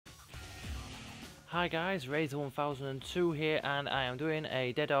Hi guys, Razor1002 here, and I am doing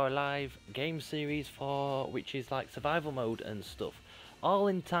a Dead or Alive game series which is like survival mode and stuff. All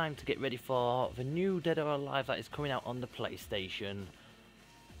in time to get ready for the new Dead or Alive that is coming out on the PlayStation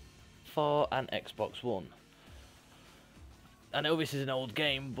 4 and Xbox One. I know this is an old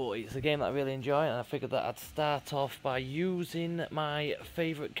game, but it's a game that I really enjoy, and I figured that I'd start off by using my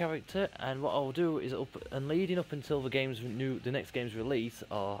favourite character. And what I'll do is leading up until the next game's release,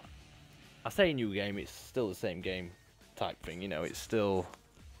 or I say new game, it's still the same game type thing, you know, it's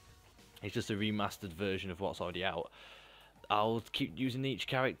just a remastered version of what's already out. I'll keep using each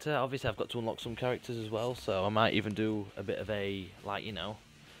character. Obviously I've got to unlock some characters as well, so I might even do a bit of a, like, you know,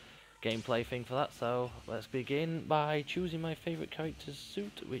 gameplay thing for that. So let's begin by choosing my favourite character's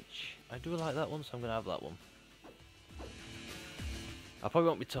suit, which I do like that one, so I'm going to have that one. I probably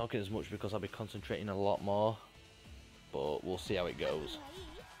won't be talking as much because I'll be concentrating a lot more, but we'll see how it goes.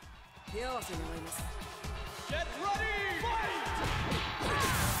 Get ready! Fight!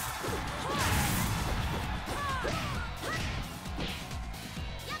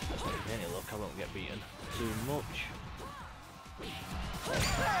 Any luck, I won't get beaten too much.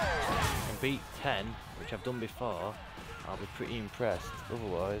 If I can beat 10, which I've done before, I'll be pretty impressed.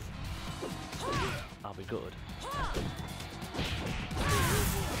 Otherwise, I'll be good.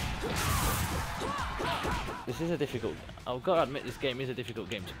 This is a difficult... I've got to admit, this game is a difficult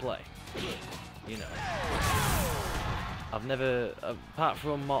game to play. You know. I've never... Apart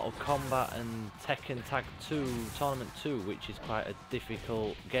from Mortal Kombat and Tekken Tag 2 Tournament 2, which is quite a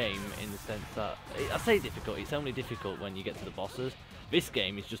difficult game in the sense that... I say difficult, it's only difficult when you get to the bosses. This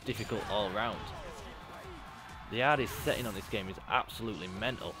game is just difficult all round. The hardest setting on this game is absolutely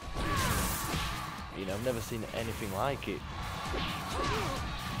mental. You know, I've never seen anything like it.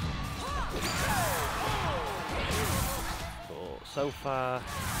 But so far,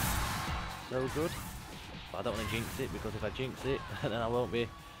 so good. But I don't want to jinx it, because if I jinx it, then I won't be,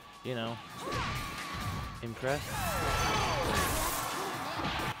 you know, impressed.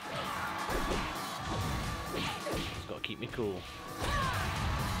 Just got to keep me cool.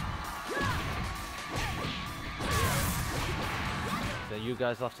 So you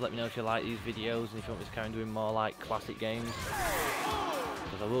guys will have to let me know if you like these videos and if you want me to carry on doing more like classic games.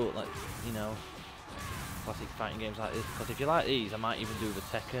 Because I will, like, you know, classic fighting games like this. Because if you like these, I might even do the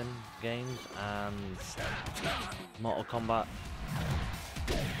Tekken games and Mortal Kombat.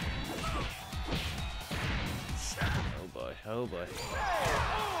 Oh boy, oh boy.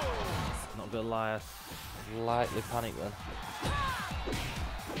 Not gonna lie, I slightly panicked then.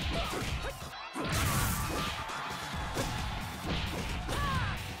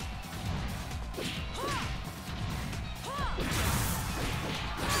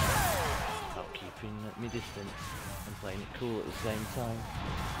 Me distance and playing it cool at the same time.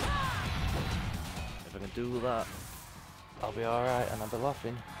 If I can do that, I'll be alright and I'll be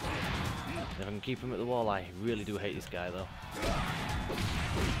laughing. If I can keep him at the wall, I really do hate this guy though.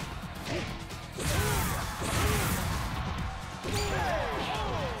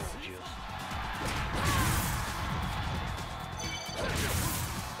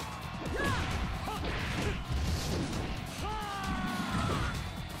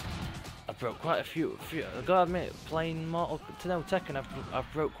 Broke quite a few. I gotta admit, playing Tekken,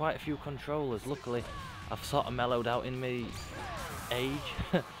 I've broke quite a few controllers. Luckily, I've sort of mellowed out in my age.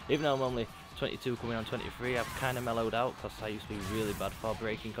 Even though I'm only 22, coming on 23, I've kind of mellowed out because I used to be really bad for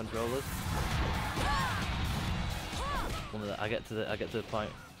breaking controllers. I get to the point.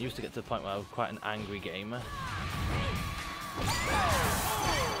 Used to get to the point where I was quite an angry gamer.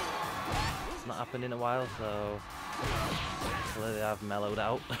 It's not happened in a while, so clearly I've mellowed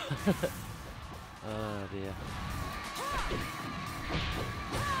out. Oh dear.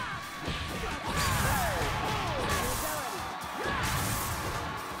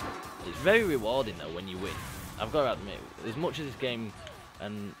 It's very rewarding though when you win. I've got to admit, as much as this game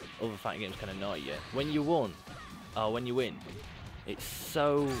and other fighting games kind of annoy you, when you win, it's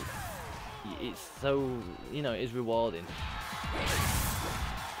so, you know, it is rewarding.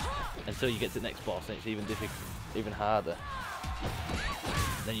 Until you get to the next boss and it's even even harder.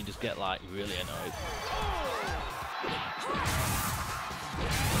 Then you just get like really annoyed.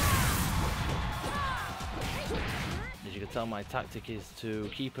 As you can tell, my tactic is to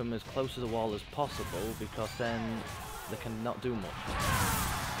keep them as close to the wall as possible, because then they cannot do much.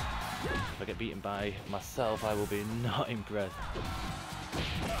 If I get beaten by myself, I will be not impressed.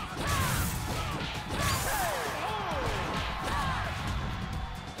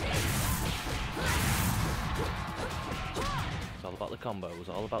 All about the combos,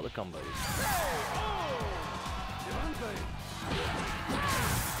 all about the combos.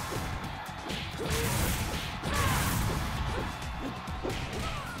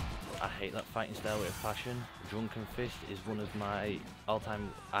 hate that fighting style with a passion. Drunken Fist is one of my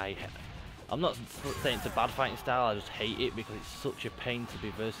all-time. I'm not saying it's a bad fighting style, I just hate it because it's such a pain to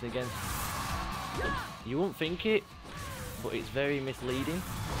be versing against. You won't think it, but it's very misleading.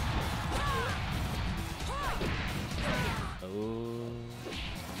 Oh,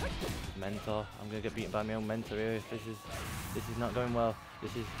 mentor! I'm gonna get beaten by my own mentor here. This is not going well.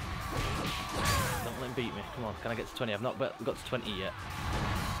 This is. Don't let him beat me. Come on, can I get to 20? I've not got to 20 yet.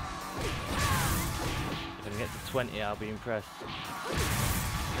 If I can get to 20, I'll be impressed.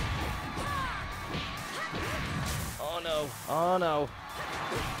 Oh no! Oh no!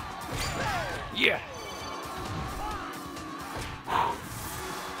 Yeah!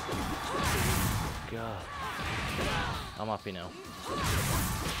 God. I'm happy now.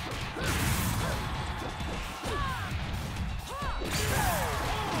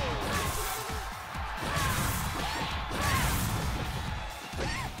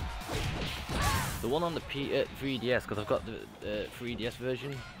 The one on the 3DS, because I've got the 3DS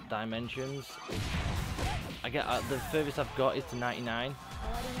version, Dimensions. I get the furthest I've got is to 99,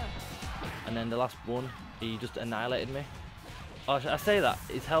 and then the last one, he just annihilated me. Oh, I say that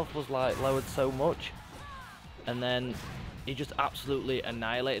his health was like lowered so much, and then he just absolutely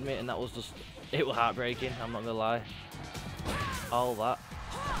annihilated me, and that was just, it was heartbreaking. I'm not gonna lie. All that,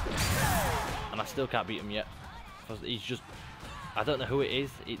 and I still can't beat him yet. Because he's just, I don't know who it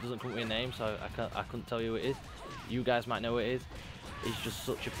is. It doesn't come with a name, so I couldn't tell you who it is. You guys might know who it is. He's just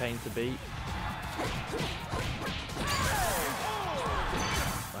such a pain to beat.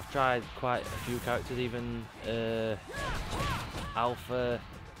 I've tried quite a few characters, even Alpha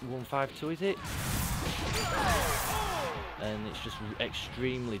 152 is it? And it's just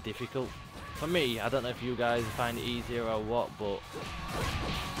extremely difficult. For me, I don't know if you guys find it easier or what, but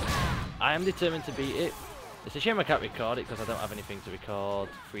I am determined to beat it. It's a shame I can't record it because I don't have anything to record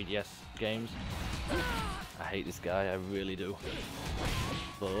 3DS games. I hate this guy, I really do.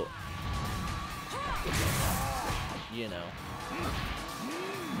 But, you know.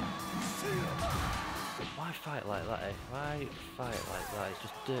 Why fight like that, eh? Why fight like that? It's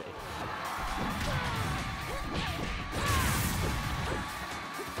just dirty.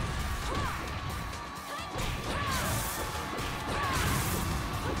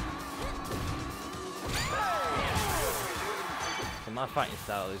 So my fighting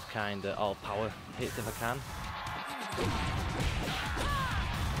style is kinda all power hits if I can.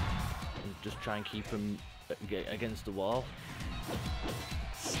 And just try and keep him against the wall.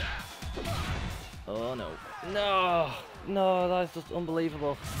 Oh no. No! No, that's just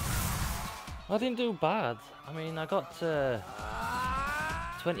unbelievable. I didn't do bad. I mean, I got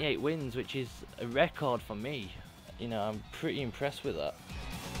 28 wins, which is a record for me. You know, I'm pretty impressed with that.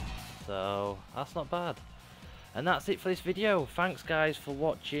 So, that's not bad. And that's it for this video. Thanks guys for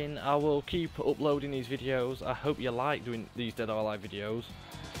watching. I will keep uploading these videos. I hope you like doing these Dead or Alive videos.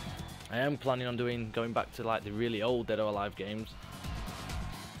 I am planning on going back to like the really old Dead or Alive games,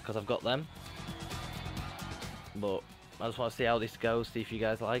 because I've got them. But I just want to see how this goes, see if you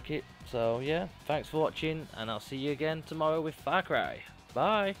guys like it. So yeah, thanks for watching, and I'll see you again tomorrow with Far Cry.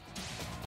 Bye!